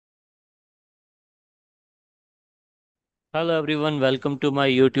Hello everyone, welcome to my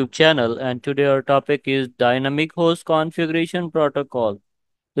YouTube channel and today our topic is Dynamic Host Configuration Protocol.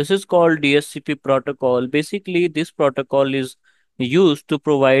 This is called DHCP protocol. Basically, this protocol is used to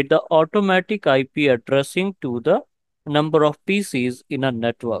provide the automatic IP addressing to the number of PCs in a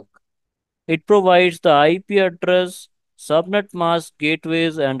network. It provides the IP address, subnet mask,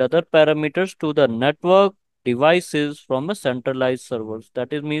 gateways, and other parameters to the network devices from a centralized servers.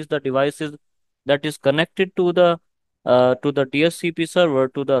 That is means the devices that is connected to the DHCP server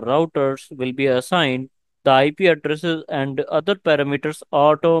to the routers will be assigned the IP addresses and other parameters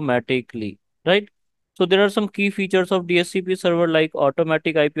automatically. Right. So there are some key features of DHCP server like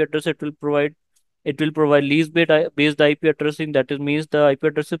automatic IP address. It will provide lease based IP addressing. That is means the IP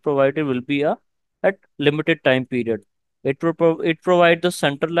addresses provided will be at limited time period. It provide the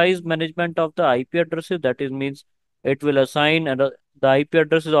centralized management of the IP addresses. That is means it will assign the IP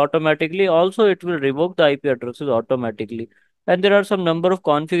addresses automatically. Also, it will revoke the IP addresses automatically. And there are some number of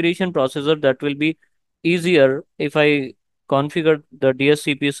configuration processor that will be easier if I configure the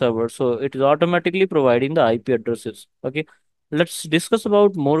DHCP server. So it is automatically providing the IP addresses. Okay, let's discuss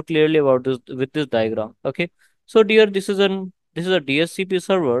about more clearly about this with this diagram. Okay, so dear, this is a DHCP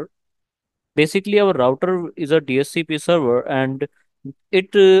server. Basically our router is a DHCP server and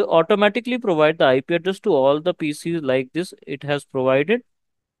it automatically provide the IP address to all the PCs like this. It has provided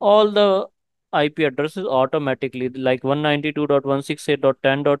all the IP addresses automatically like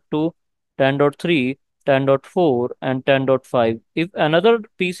 192.168.10.2, 10.3, 10.4 and 10.5. If another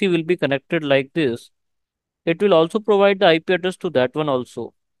PC will be connected like this, it will also provide the IP address to that one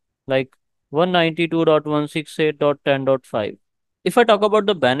also, like 192.168.10.5. If I talk about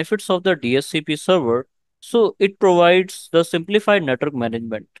the benefits of the DHCP server, so it provides the simplified network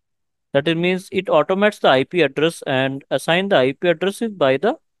management. That it means it automates the IP address and assign the IP addresses by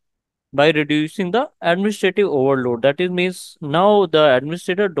reducing the administrative overload. That is means now the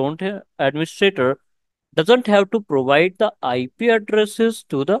administrator doesn't have to provide the IP addresses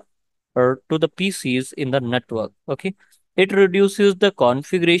to the or to the PCs in the network. Okay, it reduces the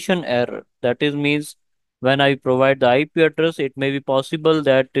configuration error. That is means when I provide the IP address, it may be possible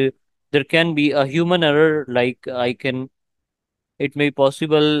that there can be a human error. Like it may be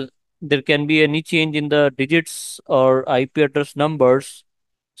possible there can be any change in the digits or IP address numbers.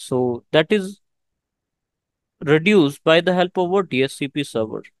 So that is reduced by the help of our DHCP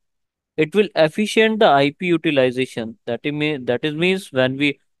server. It will efficient the IP utilization. That is means when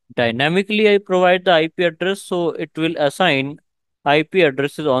we dynamically I provide the IP address, so it will assign IP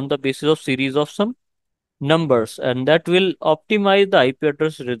addresses on the basis of series of some numbers, and that will optimize the IP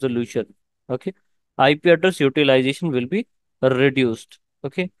address resolution. Okay, IP address utilization will be reduced.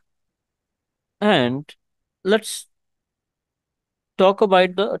 Okay, and let's talk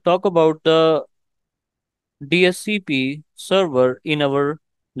about the DHCP server in our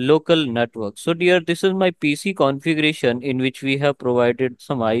local network. So dear, this is my PC configuration in which we have provided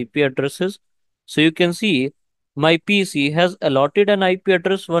some IP addresses. So you can see my PC has allotted an IP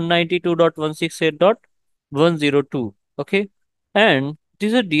address 192.168.102. Okay. And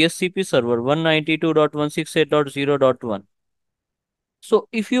this is a DHCP server 192.168.0.1. So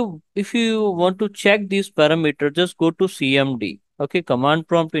if you want to check these parameters, just go to CMD. Okay, command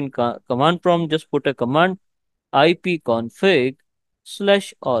prompt, just put a command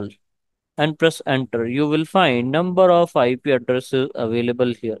ipconfig/all and press enter. You will find number of IP addresses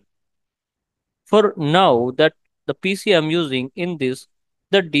available here. For now that the PC I'm using in this,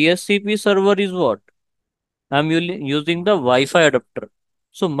 the DHCP server is what? Using the Wi-Fi adapter.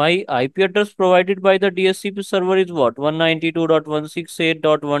 So my IP address provided by the DHCP server is what?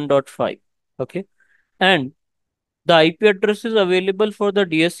 192.168.1.5. Okay. And the IP address is available for the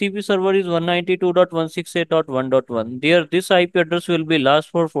DHCP server is 192.168.1.1. There, this IP address will be last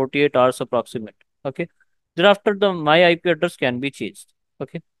for 48 hours approximate. Okay. Thereafter, the my IP address can be changed.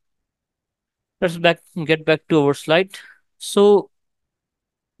 Okay. Get back to our slide. So,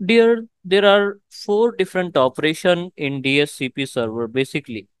 dear, there are four different operation in DHCP server.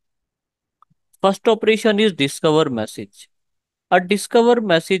 Basically, first operation is discover message. A discover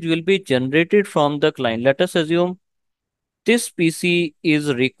message will be generated from the client. Let us assume this PC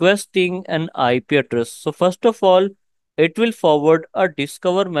is requesting an IP address. So first of all, it will forward a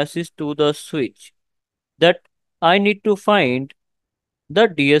discover message to the switch that I need to find the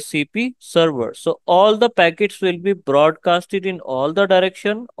DHCP server. So all the packets will be broadcasted in all the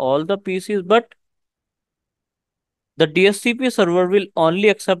direction, all the PCs, but the DHCP server will only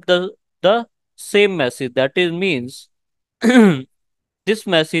accept the same message. That is means this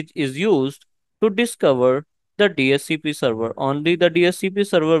message is used to discover the DHCP server. Only the DHCP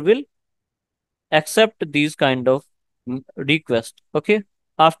server will accept these kind of request. Okay.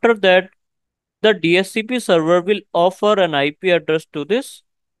 After that, the DHCP server will offer an IP address to this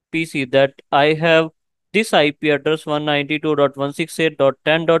PC that I have this IP address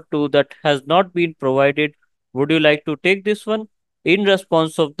 192.168.10.2 that has not been provided. Would you like to take this one? In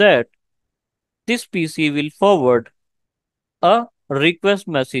response of that, this PC will forward a request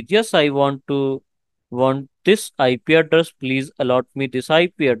message. Yes, I want this IP address. Please allot me this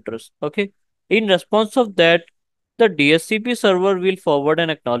IP address. Okay. In response of that, the DHCP server will forward an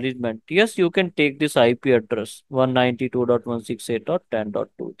acknowledgement. Yes, you can take this IP address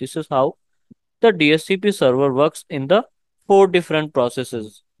 192.168.10.2. This is how the DHCP server works in the four different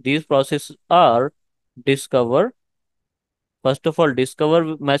processes. These processes are discover. First of all,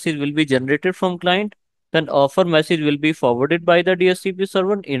 discover message will be generated from client. Then offer message will be forwarded by the DHCP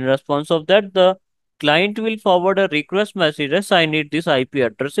server. In response of that, the client will forward a request message. Yes, I need this IP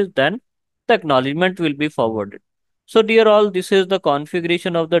addresses. Then the acknowledgement will be forwarded. So, dear all, this is the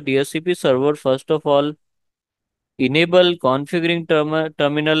configuration of the DHCP server. First of all, enable configuring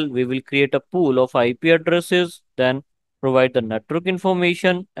terminal. We will create a pool of IP addresses. Then provide the network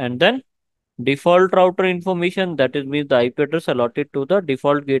information and then default router information, that is means the IP address allotted to the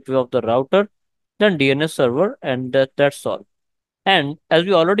default gateway of the router, then DNS server, and that's all. And as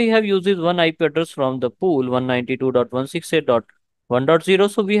we already have uses one IP address from the pool 192.168.1.0,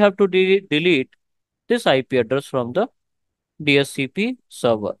 so we have to delete this IP address from the DHCP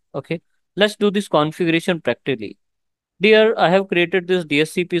server. Okay, let's do this configuration practically. Dear, I have created this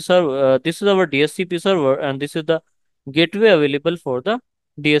DHCP server. This is our DHCP server, and this is the gateway available for the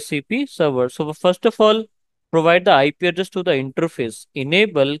DHCP server. So first of all, provide the IP address to the interface.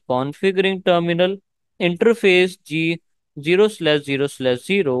 Enable configuring terminal interface G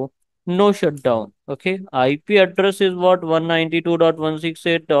 0/0/0. No shutdown. Okay. IP address is what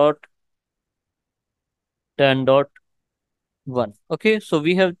 192.168.10.1. Okay. So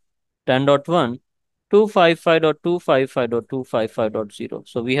we have 10.1. 255.255.255.0.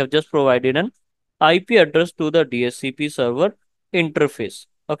 So we have just provided an IP address to the DHCP server interface.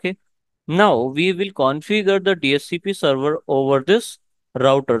 Okay. Now we will configure the DHCP server over this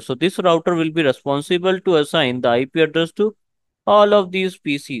router. So this router will be responsible to assign the IP address to all of these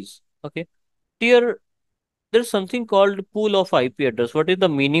PCs. Okay. Here there's something called pool of IP address. What is the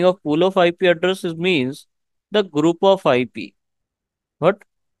meaning of pool of IP address? It means the group of IP. What?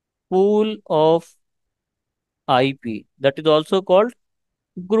 Pool of IP. That is also called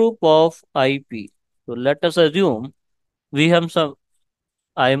group of IP. So let us assume we have some,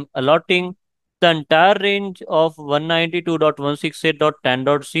 I am allotting the entire range of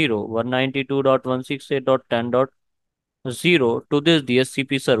 192.168.10.0, 192.168.10.0 to this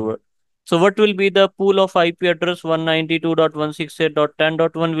DHCP server. So what will be the pool of IP address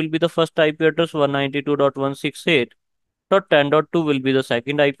 192.168.10.1 will be the first IP address, 192.168.10.2 will be the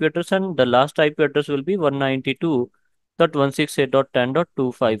second IP address, and the last IP address will be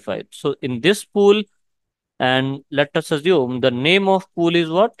 192.168.10.255. So in this pool, and let us assume the name of pool is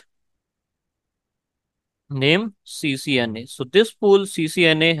what? Name CCNA. So this pool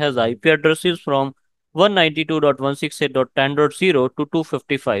CCNA has IP addresses from 192.168.10.0 to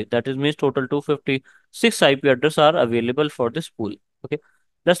 255. That is means total 256 IP addresses are available for this pool. Okay.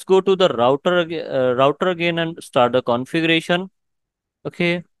 Let's go to the router again and start the configuration.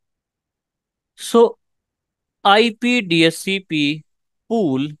 Okay. So IP DHCP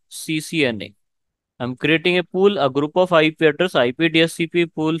pool CCNA. I'm creating a pool, a group of IP address, IP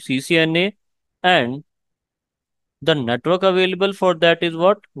DHCP pool CCNA, and the network available for that is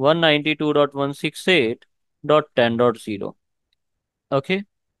what? 192.168.10.0. Okay.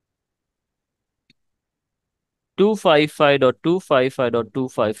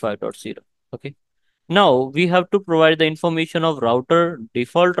 255.255.255.0. Okay. Now we have to provide the information of router.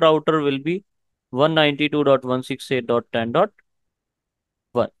 Default router will be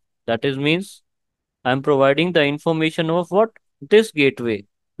 192.168.10.1. That is means I'm providing the information of what? This gateway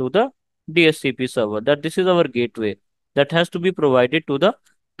to the DHCP server. That this is our gateway that has to be provided to the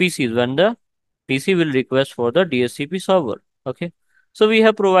PCs when the PC will request for the DHCP server. Okay. So we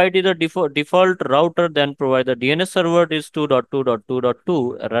have provided the default router, then provide the DNS server is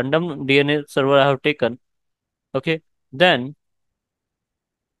 2.2.2.2. A random DNS server I have taken. Okay. Then,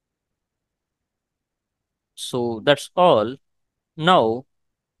 so that's all. Now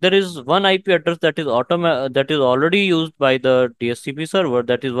there is one IP address that is already used by the DHCP server,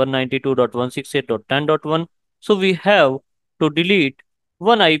 that is 192.168.10.1. So we have to delete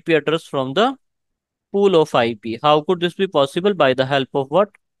one IP address from the pool of IP. How could this be possible? By the help of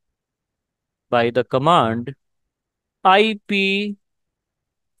what? By the command IP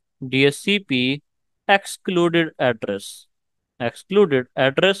DHCP excluded address. Excluded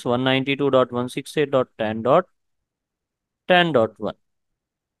address 192.168.10.10.1.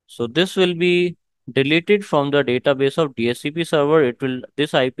 So this will be deleted from the database of DHCP server.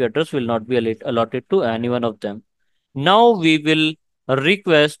 This IP address will not be allotted to any one of them. Now we will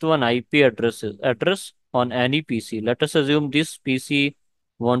request one IP address on any PC. Let us assume this PC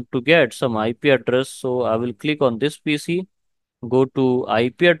want to get some IP address. So I will click on this PC, go to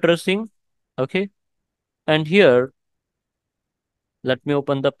IP addressing. Okay. And here, let me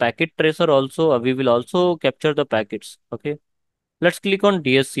open the packet tracer also. We will also capture the packets. Okay. Let's click on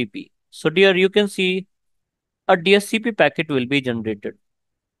DHCP. So here you can see a DHCP packet will be generated.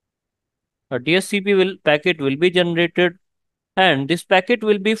 A packet will be generated, and this packet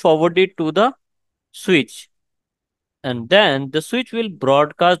will be forwarded to the switch. And then the switch will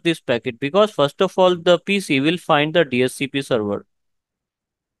broadcast this packet because first of all the PC will find the DHCP server.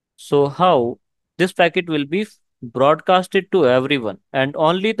 So how this packet will be broadcasted to everyone, and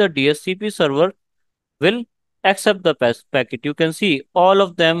only the DHCP server will accept the packet. You can see all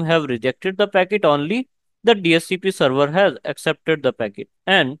of them have rejected the packet, only the DHCP server has accepted the packet.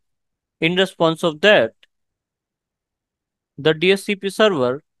 And in response of that, the DHCP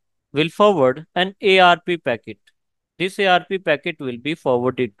server will forward an ARP packet. This ARP packet will be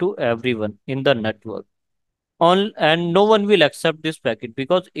forwarded to everyone in the network. And no one will accept this packet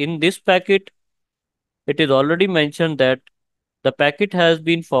because in this packet, it is already mentioned that the packet has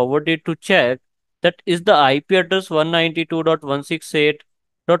been forwarded to check that is the IP address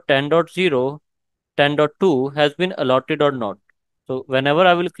 192.168.10.0, 10.2 has been allotted or not. So whenever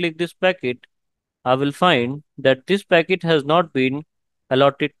I will click this packet, I will find that this packet has not been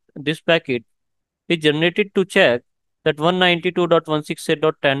allotted. This packet is generated to check that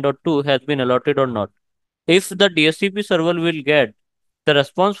 192.168.10.2 has been allotted or not. If the DHCP server will get the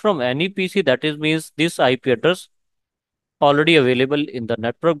response from any PC, that is means this IP address already available in the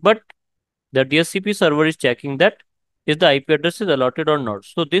network, but the DHCP server is checking that is the IP address is allotted or not.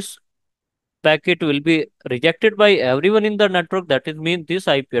 So this packet will be rejected by everyone in the network. That is mean this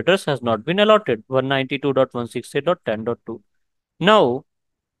IP address has not been allotted 192.168.10.2. Now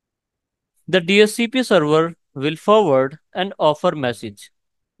the DHCP server will forward an offer message.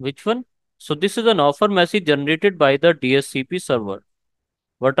 Which one? So this is an offer message generated by the DHCP server.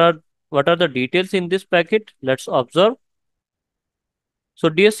 What are the details in this packet? Let's observe. So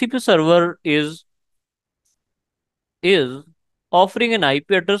DHCP server is offering an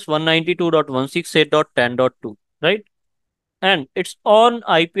IP address 192.168.10.2, right? And its own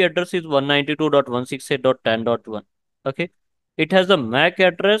IP address is 192.168.10.1. Okay. It has a MAC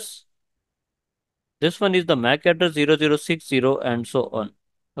address. This one is the MAC address 0060 and so on.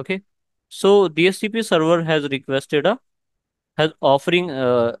 Okay. So DHCP server has requested is offering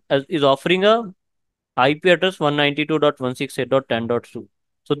a IP address 192.168.10.2.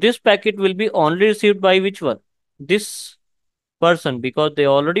 So this packet will be only received by which one? This person, because they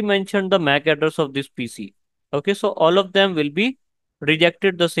already mentioned the MAC address of this PC. Okay, so all of them will be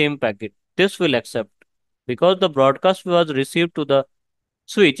rejected the same packet. This will accept because the broadcast was received to the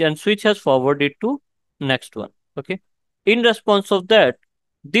switch and switch has forwarded to next one. Okay. In response of that,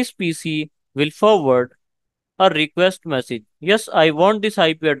 this PC will forward a request message. Yes, I want this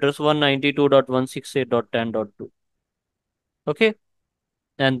IP address 192.168.10.2. Okay.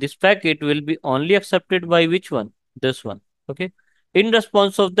 And this packet will be only accepted by which one? This one. Okay. In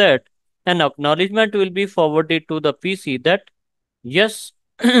response of that, an acknowledgement will be forwarded to the PC that yes,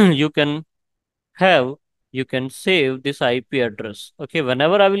 you can have, you can save this IP address. Okay.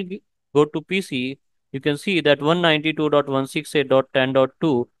 Whenever I will go to PC, you can see that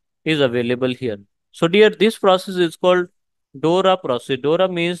 192.168.10.2 is available here. So dear, this process is called DORA process. DORA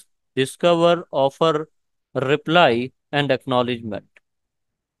means discover, offer, reply, and acknowledgement.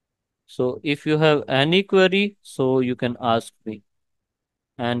 So if you have any query, so you can ask me.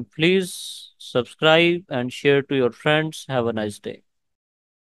 And please subscribe and share to your friends. Have a nice day.